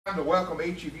Time to welcome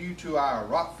each of you to our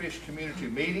Rockfish Community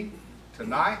meeting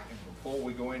tonight. And before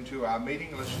we go into our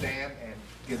meeting, let's stand and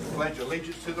give the Pledge of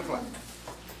Allegiance to the flag.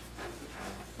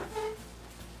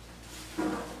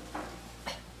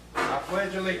 I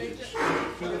pledge allegiance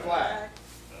to the flag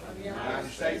of the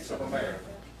United States of America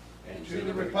and to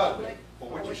the republic for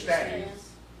which it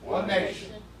stands, one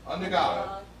nation, under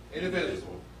God,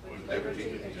 indivisible, with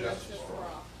liberty and justice for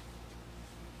all.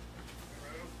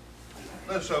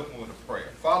 Let us open with a prayer.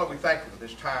 Father, we thank you for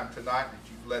this time tonight that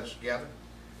you've led us together.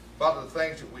 Father, the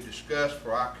things that we discuss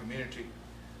for our community,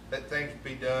 let things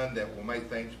be done that will make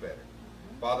things better.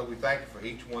 Father, we thank you for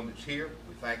each one that's here.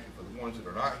 We thank you for the ones that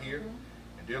are not here.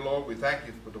 And dear Lord, we thank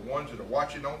you for the ones that are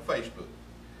watching on Facebook.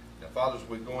 Now, Father, as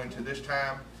we go into this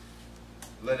time,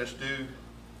 let us do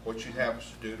what you have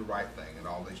us to do, the right thing. And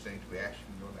all these things we ask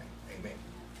in your name. Amen.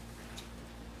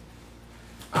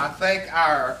 I think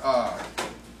our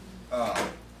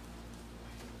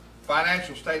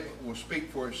financial statement will speak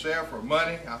for itself for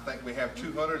money. I think we have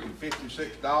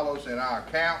 $256 in our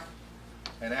account,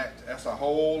 and that's a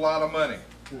whole lot of money.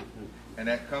 And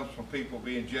that comes from people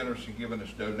being generous and giving us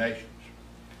donations.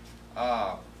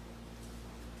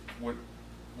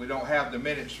 We don't have the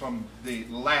minutes from the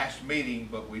last meeting,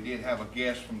 but we did have a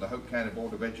guest from the Hope County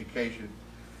Board of Education,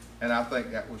 and I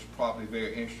think that was probably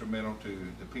very instrumental to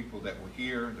the people that were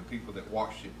here, the people that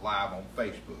watched it live on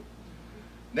Facebook.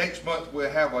 Next month,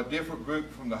 we'll have a different group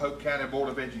from the Hope County Board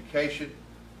of Education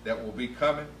that will be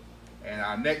coming. And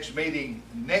our next meeting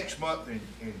next month in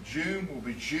June will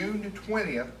be June the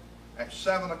 20th at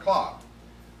 7 o'clock.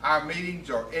 Our meetings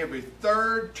are every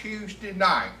third Tuesday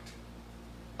night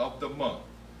of the month.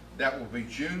 That will be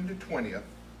June the 20th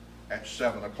at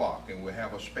 7 o'clock. And we'll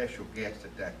have a special guest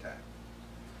at that time.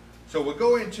 So we'll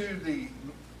go into the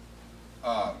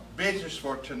business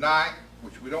for tonight,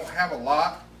 which we don't have a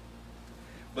lot.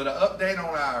 But an update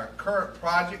on our current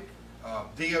project,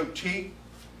 DOT,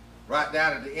 right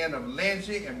down at the end of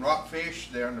Lindsay and Rockfish.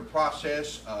 They're in the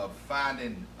process of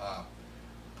finding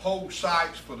pole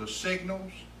sites for the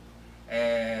signals,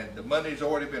 and the money's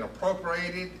already been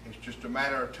appropriated. It's just a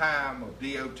matter of time of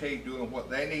DOT doing what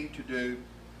they need to do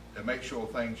to make sure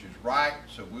things is right.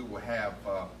 So we will have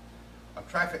a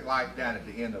traffic light down at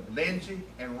the end of Lindsay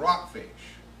and Rockfish.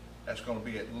 That's going to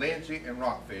be at Lindsay and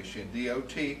Rockfish, and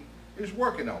DOT is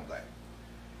working on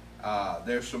that.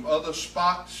 There's some other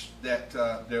spots that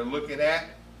they're looking at.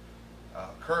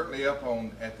 Currently up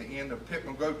at the end of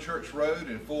Pittman Grove Church Road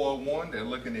and 401, they're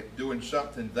looking at doing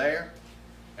something there,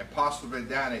 and possibly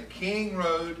down at King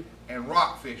Road and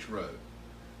Rockfish Road.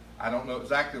 I don't know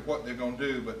exactly what they're going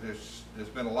to do, but there's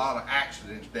been a lot of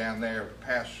accidents down there the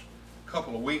past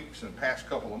couple of weeks and past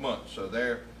couple of months, so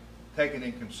they're taking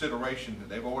in consideration that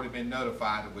they've already been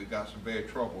notified that we've got some very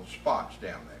troubled spots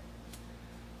down there.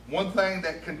 One thing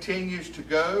that continues to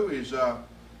go is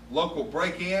local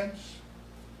break-ins,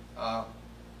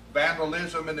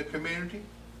 vandalism in the community.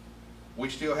 We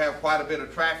still have quite a bit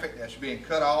of traffic that's being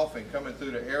cut off and coming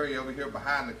through the area over here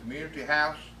behind the community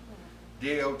house.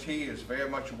 DOT is very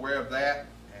much aware of that,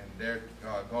 and they're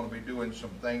going to be doing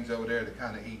some things over there to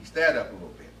kind of ease that up a little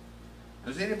bit.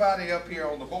 Does anybody up here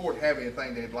on the board have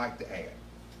anything they'd like to add?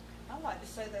 I'd like to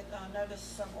say that I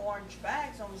noticed some orange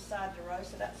bags on the side of the road,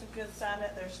 so that's a good sign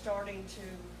that they're starting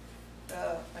to,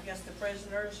 I guess the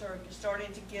prisoners are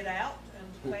starting to get out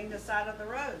and clean the side of the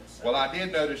road. So. Well, I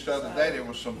did notice the other day there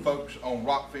was some folks on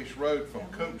Rockfish Road from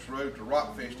Koontz Road to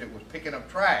Rockfish that was picking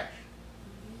up trash.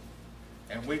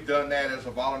 And we've done that as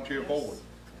a volunteer board.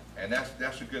 And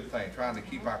that's a good thing, trying to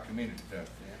keep our community done.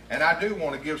 And I do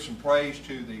want to give some praise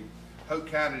to the Hope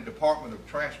County Department of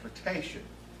Transportation.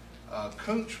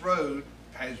 Koontz Road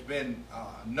has been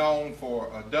known for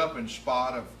a dumping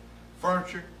spot of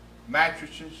furniture,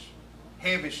 mattresses,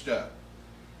 heavy stuff.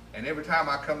 And every time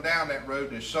I come down that road,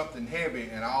 there's something heavy,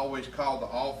 and I always call the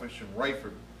office in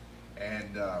Rayford,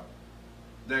 and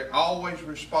they always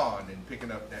respond in picking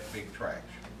up that big trash,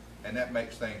 and that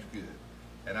makes things good.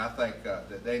 And I think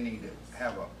that they need to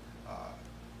have a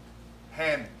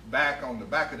hand back on the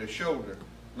back of their shoulder,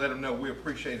 let them know we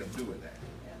appreciate them doing that.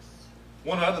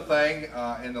 One other thing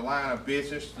in the line of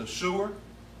business, the sewer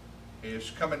is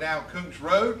coming down Koontz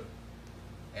Road,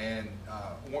 and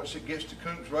once it gets to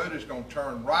Koontz Road, it's going to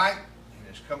turn right, and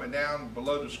it's coming down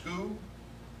below the school,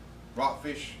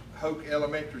 Rockfish Hoke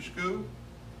Elementary School,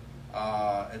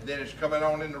 and then it's coming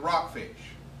on into Rockfish.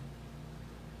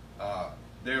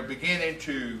 They're beginning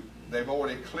to, they've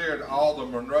already cleared all the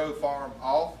Monroe Farm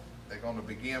off. They're going to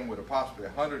begin with possibly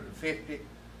 150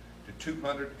 to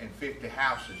 250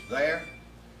 houses there.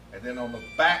 And then on the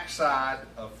back side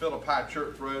of Philippi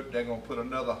Church Road, they're going to put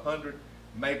another 100,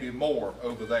 maybe more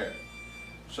over there.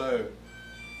 So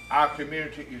our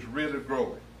community is really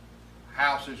growing.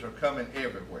 Houses are coming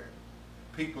everywhere.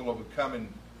 People are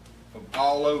coming from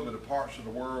all over the parts of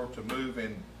the world to move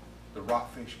in the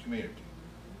Rockfish community.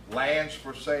 Land's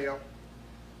for sale.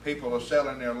 People are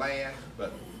selling their land,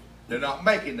 but they're not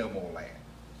making no more land.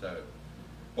 So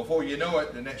before you know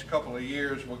it, the next couple of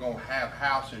years, we're going to have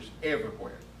houses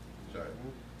everywhere. So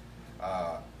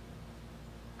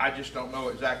I just don't know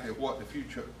exactly what the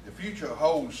future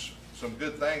holds. Some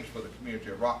good things for the community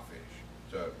of Rockfish.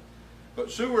 So, but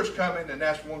sewer's coming, and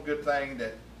that's one good thing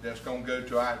that's going to go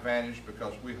to our advantage,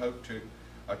 because we hope to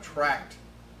attract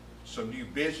some new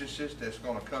businesses that's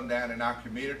going to come down in our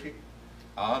community.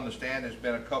 I understand there's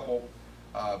been a couple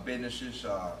businesses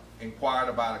inquired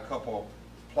about a couple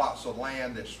plots of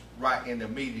land that's right in the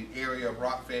immediate area of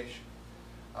Rockfish.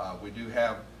 We do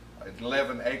have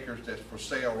 11 acres that's for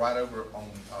sale right over on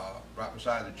right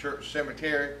beside the church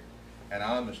cemetery, and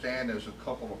I understand there's a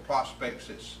couple of prospects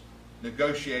that's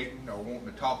negotiating or wanting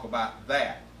to talk about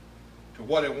that. To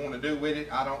what they want to do with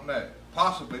it, I don't know.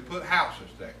 Possibly put houses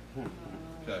there.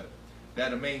 So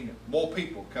that'll mean more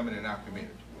people coming in our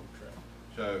community.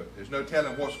 So there's no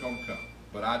telling what's going to come.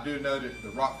 But I do know that the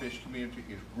Rockfish community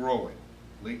is growing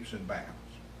leaps and bounds.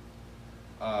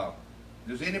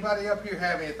 Does anybody up here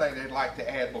have anything they'd like to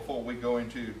add before we go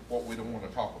into what we don't want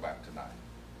to talk about tonight?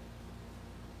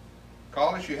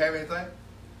 Carlos, you have anything?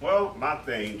 Well, my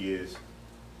thing is,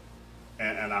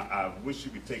 and I wish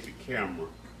you could take the camera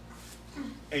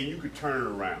and you could turn it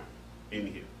around in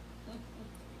here.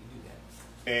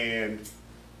 And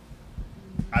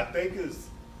I think it's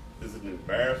an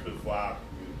embarrassment for our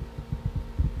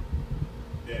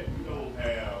community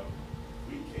that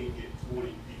we can't get 20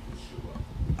 people show up.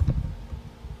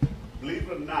 Believe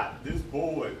it or not, this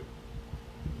board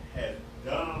has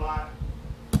done a lot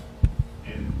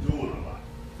and is doing a lot.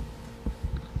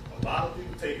 A lot of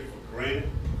people take it for granted.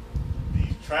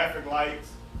 These traffic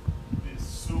lights, this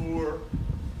sewer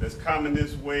that's coming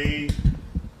this way,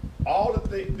 all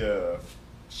the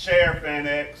sheriff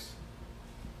annex,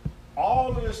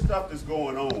 all of this stuff that's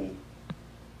going on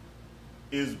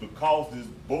is because this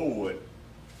board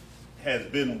has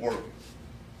been working.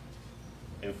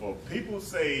 And for people to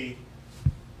say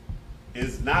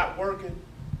it's not working,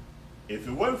 if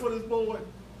it wasn't for this board,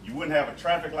 you wouldn't have a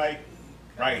traffic light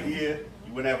right here.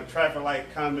 You wouldn't have a traffic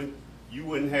light coming. You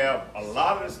wouldn't have a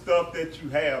lot of the stuff that you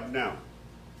have now.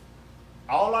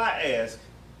 All I ask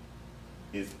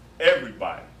is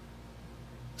everybody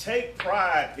take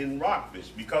pride in Rockfish,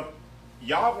 because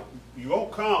you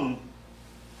won't come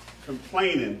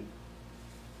complaining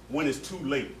when it's too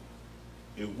late.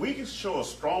 If we can show a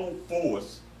strong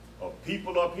force of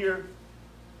people up here,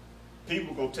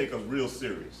 people are going to take us real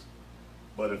serious.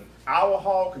 But if our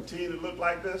hall continue to look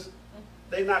like this,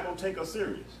 they're not going to take us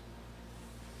serious.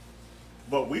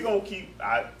 But we're going to keep,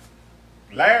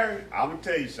 Larry, I'm going to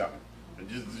tell you something.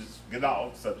 Just get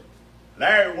off the subject.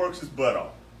 Larry works his butt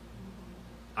off.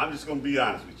 I'm just going to be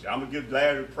honest with you. I'm going to give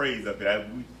Larry praise up there.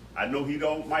 I know he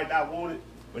might not want it,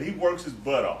 but he works his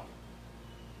butt off.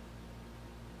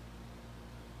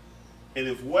 And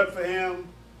if it wasn't for him,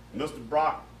 Mr.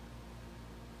 Brock,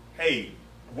 hey,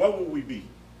 what would we be?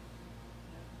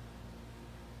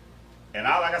 And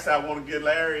like I said, I want to give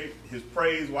Larry his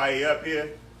praise while he up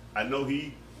here. I know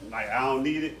I don't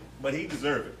need it, but he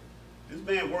deserves it. This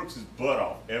man works his butt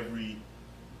off every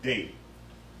day.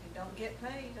 And don't get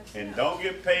paid. And don't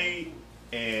get paid,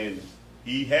 and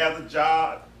he has a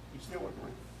job. You still working,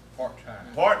 right?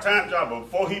 Part-time. Part-time job, but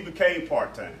before he became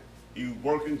part-time, he was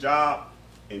working job,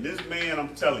 and this man,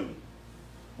 I'm telling you,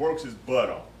 works his butt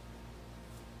off.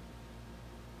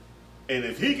 And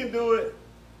if he can do it,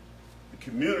 the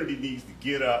community needs to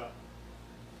get up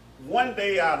one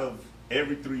day out of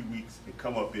every 3 weeks and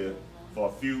come up here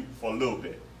for a little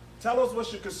bit. Tell us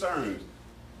what's your concerns,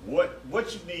 what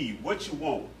you need, what you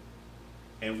want,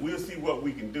 and we'll see what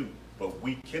we can do. But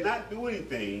we cannot do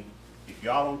anything if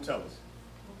y'all don't tell us.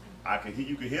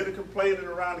 You can hear the complaining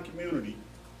around the community,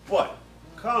 but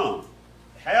come,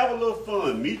 have a little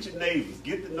fun, meet your neighbors,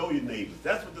 get to know your neighbors.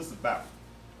 That's what this is about.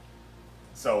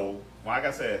 So, like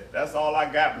I said, that's all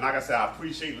I got. And like I said, I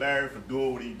appreciate Larry for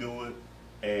doing what he's doing,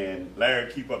 and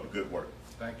Larry, keep up the good work.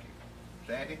 Thank you.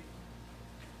 Sandy?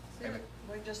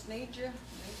 We just need your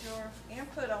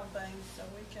input on things so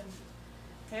we can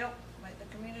help make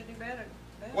the community better.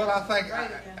 Well, I think, Great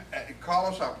again.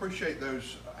 Carlos, I appreciate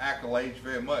those accolades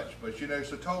very much, but you know,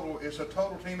 it's a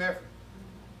total team effort.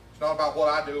 It's not about what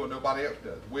I do or nobody else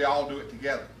does. We all do it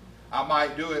together. I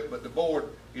might do it, but the board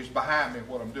is behind me in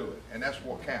what I'm doing, and that's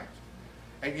what counts.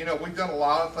 And you know, we've done a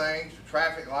lot of things, the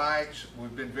traffic lights,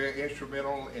 we've been very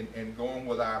instrumental in going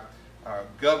with our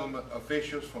government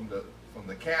officials from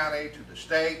the county to the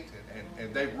state,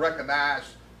 and they've recognized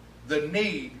the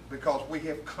need because we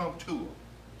have come to them.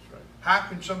 That's right. How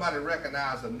can somebody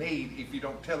recognize a need if you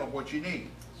don't tell them what you need?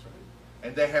 That's right.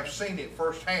 And they have seen it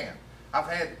firsthand. I've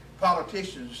had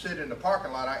politicians sit in the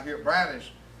parking lot out here at Brownies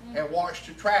and watch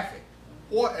the traffic.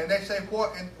 What? And they say,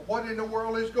 what in the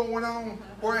world is going on?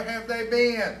 Where have they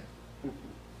been?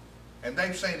 And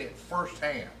they've seen it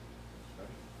firsthand.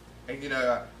 And you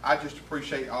know, I just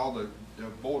appreciate all the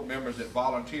board members that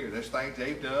volunteer. There's things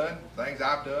they've done, things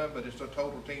I've done, but it's a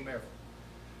total team effort.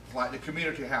 It's like the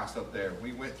community house up there.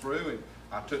 We went through and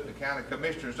I took the county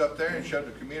commissioners up there and showed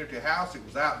the community house. It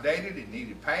was outdated, it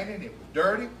needed painting, it was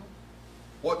dirty.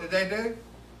 What did they do?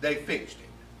 They fixed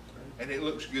it, and it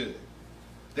looks good.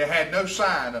 They had no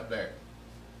sign up there.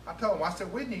 I told them, I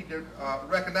said, we need to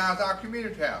recognize our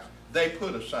community house. They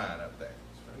put a sign up there.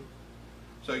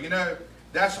 So, you know,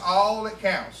 that's all that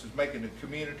counts, is making the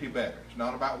community better. It's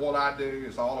not about what I do,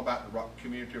 it's all about the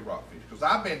community of Rockfish. Because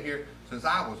I've been here since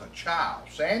I was a child.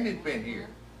 Sandy's been here.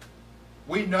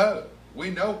 We know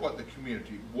what the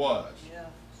community was. Yeah.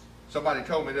 Somebody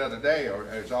told me the other day, or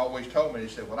has always told me, he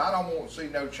said, well, I don't want to see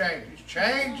no changes.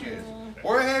 Changes?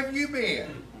 Where have you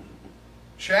been?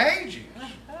 Changes?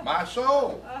 My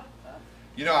soul.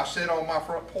 You know, I sit on my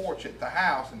front porch at the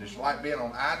house, and it's like being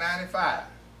on I-95. That's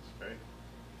right.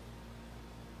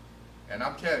 And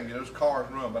I'm telling you, those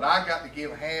cars run. But I got to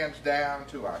give hands down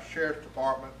to our sheriff's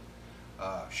department,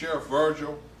 Sheriff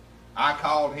Virgil. I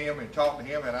called him and talked to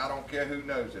him, and I don't care who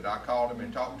knows it. I called him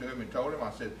and talked to him and told him,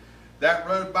 I said, that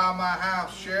road by my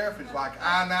house, Sheriff, is like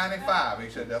I-95. He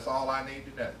said, that's all I need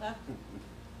to know.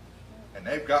 And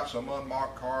they've got some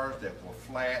unmarked cars that will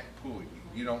flat pull you.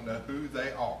 You don't know who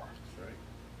they are. That's right.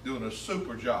 Doing a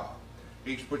super job.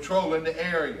 He's patrolling the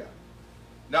area.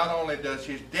 Not only does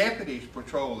his deputies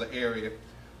patrol the area,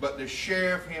 but the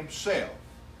sheriff himself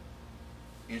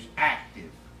is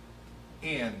active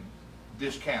in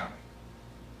this county.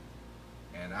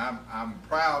 And I'm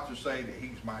proud to say that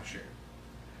he's my sheriff.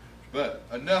 But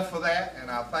enough of that, and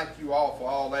I thank you all for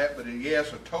all that, but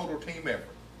yes, a total team effort.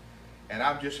 And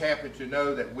I'm just happy to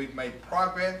know that we've made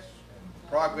progress, and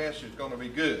progress is going to be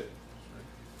good.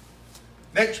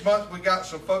 Next month, we got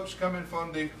some folks coming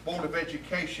from the Board of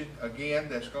Education again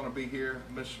that's going to be here.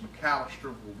 Ms. McAllister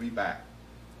will be back.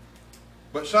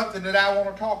 But something that I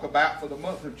want to talk about for the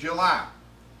month of July,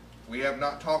 we have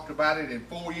not talked about it in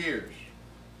 4 years.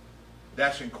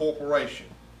 That's incorporation.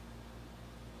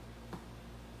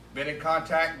 Been in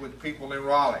contact with people in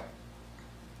Raleigh.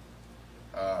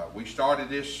 We started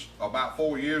this about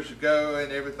 4 years ago,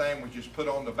 and everything was just put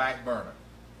on the back burner.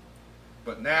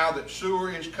 But now that sewer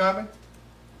is coming,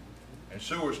 and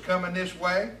sewer's coming this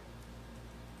way,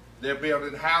 they're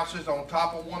building houses on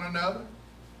top of one another.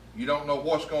 You don't know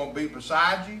what's going to be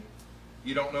beside you.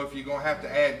 You don't know if you're going to have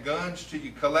to add guns to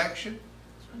your collection.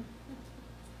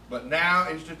 But now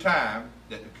is the time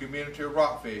that the community of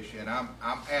Rockfish, and I'm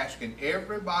asking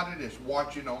everybody that's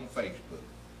watching on Facebook,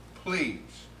 please,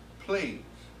 please,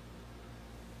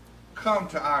 come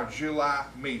to our July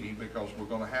meeting, because we're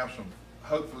going to have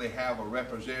hopefully have a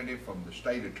representative from the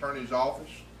state attorney's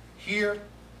office here,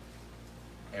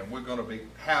 and we're going to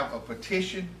have a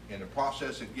petition in the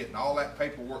process of getting all that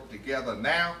paperwork together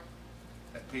now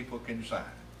that people can sign.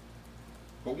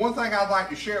 But one thing I'd like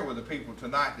to share with the people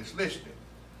tonight that's listening,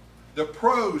 the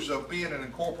pros of being an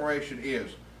incorporation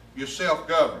is you're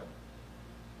self-governed.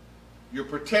 You're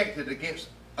protected against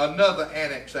another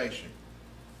annexation.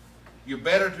 You're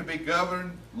better to be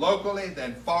governed locally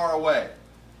than far away.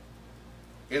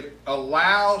 It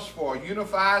allows for a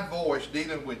unified voice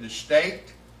dealing with the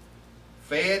state,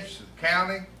 feds, the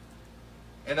county,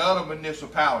 and other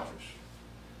municipalities.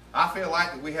 I feel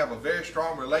like that we have a very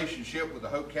strong relationship with the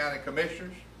Hope County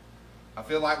Commissioners. I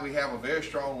feel like we have a very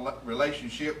strong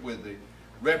relationship with the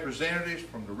representatives,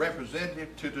 from the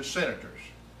representative to the senators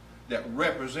that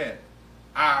represent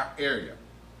our area.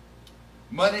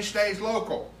 Money stays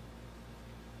local.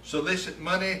 Solicit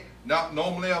money not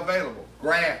normally available.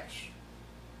 Grants.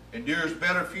 Endures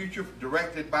better future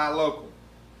directed by local.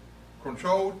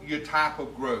 Control your type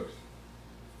of growth.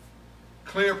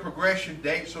 Clear progression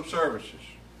dates of services.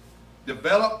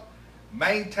 Develop,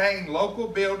 maintain local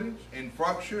buildings,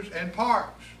 infrastructures, and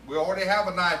parks. We already have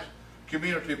a nice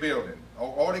community building.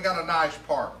 Already got a nice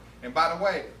park. And by the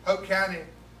way, Hope County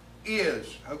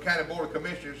Board of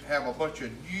Commissioners have a bunch of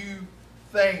new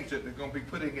things that they're going to be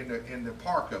putting in the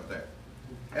park up there.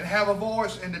 And have a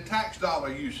voice in the tax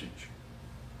dollar usage.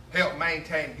 Help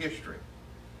maintain history.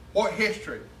 What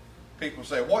history? People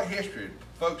say, what history?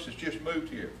 Folks that's just moved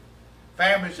here.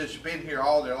 Families that's been here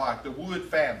all their life. The Wood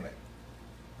family.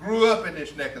 grew up in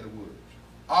this neck of the woods.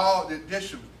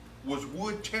 This was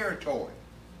wood territory.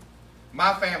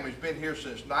 My family's been here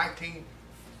since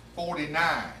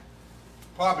 1949,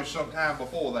 probably sometime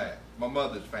before that, my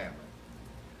mother's family.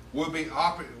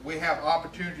 We have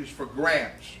opportunities for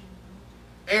grants,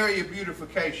 area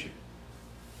beautification.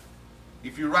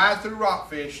 If you ride through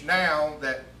Rockfish now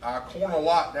that our corner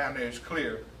lot down there is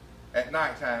clear at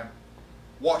nighttime,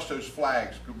 watch those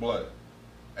flags blow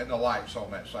and the lights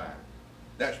on that sign.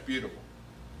 That's beautiful.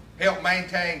 Help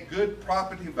maintain good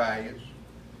property values,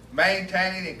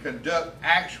 maintaining and conduct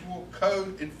actual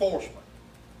code enforcement.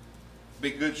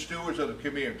 Be good stewards of the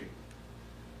community.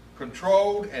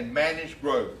 Controlled and managed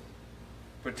growth.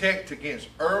 Protect against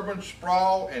urban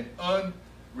sprawl and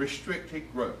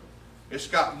unrestricted growth. It's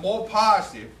got more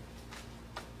positive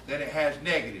than it has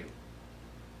negative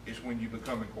is when you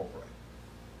become incorporated.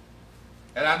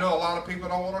 And I know a lot of people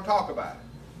don't want to talk about it.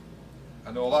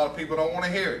 I know a lot of people don't want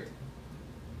to hear it.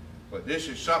 But this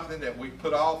is something that we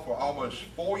put off for almost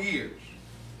 4 years.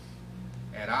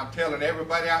 And I'm telling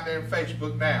everybody out there in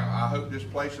Facebook now, I hope this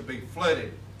place will be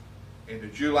flooded in the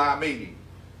July meeting,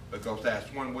 because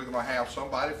that's when we're going to have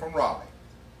somebody from Raleigh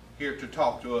here to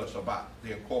talk to us about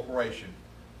the incorporation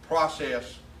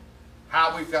process,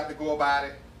 how we've got to go about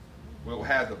it. We'll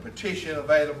have the petition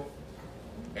available,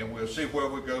 and we'll see where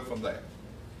we go from there.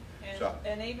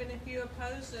 And even if you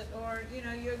oppose it or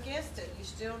you're against it, you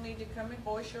still need to come and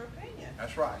voice your opinion.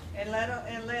 That's right. And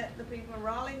let the people in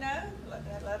Raleigh know.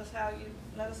 Let us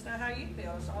know how you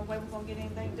feel. It's the only way we're gonna get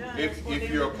anything done.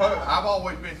 If you're opposed, I've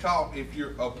always been taught, if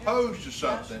you're opposed to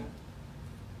something,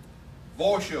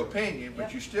 voice your opinion,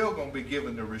 but you're still going to be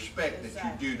given the respect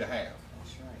that you do to have.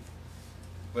 That's right.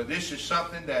 But this is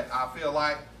something that I feel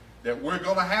like that we're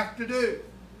going to have to do.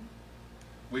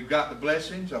 We've got the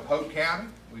blessings of Hope County.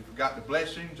 We've got the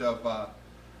blessings of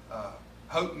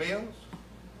Hope Mills.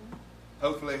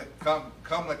 Hopefully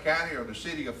Cumberland County or the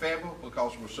city of Fayetteville,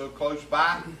 because we're so close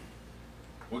by,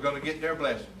 we're going to get their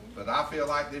blessings. But I feel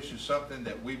like this is something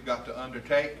that we've got to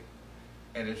undertake,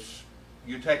 and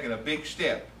you're taking a big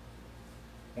step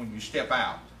when you step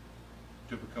out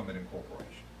to become an incorporation.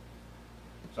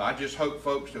 So I just hope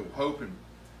folks that hope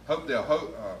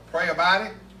they'll pray about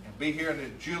it and be here in the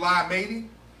July meeting,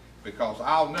 because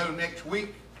I'll know next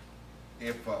week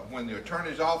if when the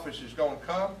attorney's office is going to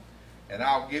come, and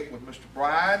I'll get with Mr.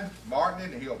 Brian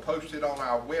Martin, and he'll post it on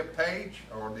our web page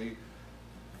or the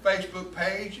Facebook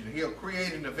page, and he'll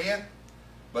create an event.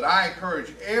 But I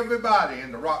encourage everybody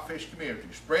in the Rockfish community,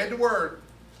 spread the word,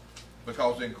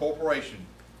 because the incorporation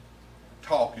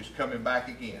talk is coming back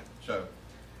again. So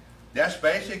that's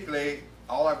basically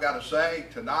all I've got to say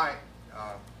tonight.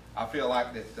 I feel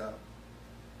like that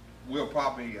we'll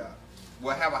probably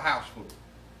we'll have a house full.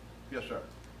 Yes, sir.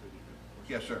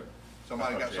 Yes, sir.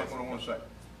 Somebody got something I want to say.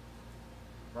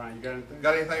 Brian, you got anything?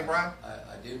 Got anything, Brian?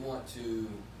 I did want to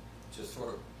just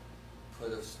sort of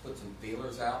put some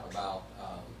feelers out about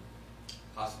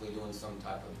possibly doing some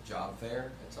type of job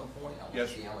fair at some point. I want to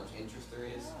see how much interest there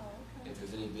is. Oh, okay. If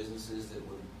there's any businesses that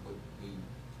would be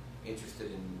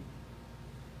interested in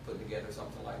putting together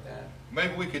something like that.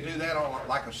 Maybe we could do that on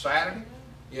like a Saturday.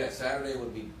 Yeah, Saturday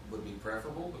would be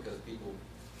preferable, because people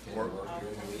can work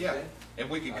during the Yeah, weekday. and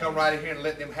we could come right in here and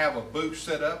let them have a booth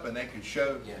set up, and they could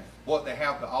show what they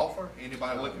have to offer.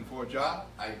 Anybody looking for a job?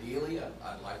 Ideally,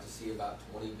 I'd like to see about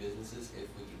 20 businesses if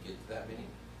we could get to that many.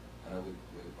 I know we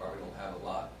probably don't have a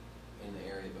lot in the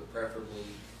area, but preferably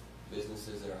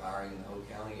businesses that are hiring in the Hope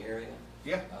County area.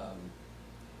 Yeah.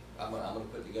 I'm gonna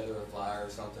put together a flyer or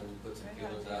something, put some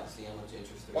feelers out, see how much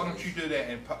interest there is. Why don't you do that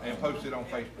and post it on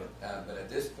Facebook? But at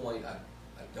this point, I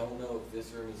don't know if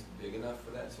this room is big enough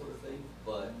for that sort of thing.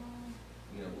 But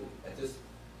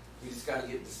we just got to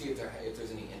get to see if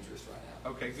there's any interest right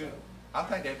now. Okay, good. So, I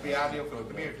think that'd be ideal for the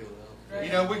community. Great.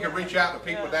 You know, we can reach out to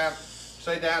people down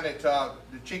at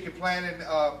the chicken planting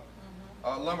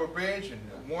lumber bridge, and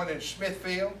one in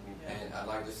Smithfield. And I'd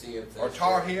like to see if Or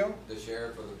Tar Heel. the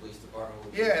sheriff or the police department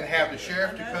would Yeah, and have the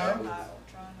sheriff to come.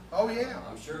 Oh yeah.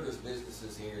 I'm sure there's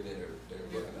businesses here that are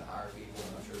looking to hire people,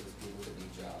 and I'm sure there's people that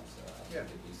need jobs. So I think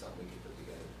it'd be something we could put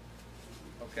together.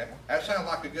 Okay, that sounds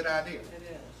like a good idea. It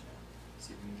is.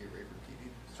 See if we can get Ray for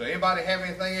TV. So anybody have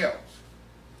anything else?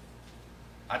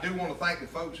 I do want to thank the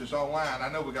folks that's online. I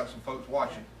know we got some folks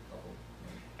watching.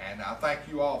 And I thank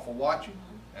you all for watching.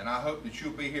 And I hope that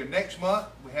you'll be here next month.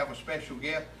 We have a special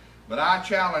guest. But I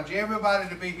challenge everybody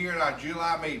to be here at our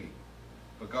July meeting,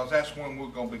 because that's when we're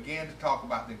going to begin to talk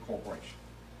about the incorporation.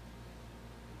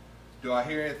 Do I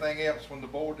hear anything else from the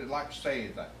board that'd like to say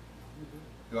anything?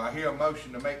 Do I hear a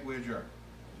motion to make we adjourn?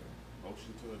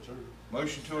 Motion to adjourn.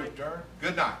 Motion to adjourn.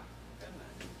 Good night.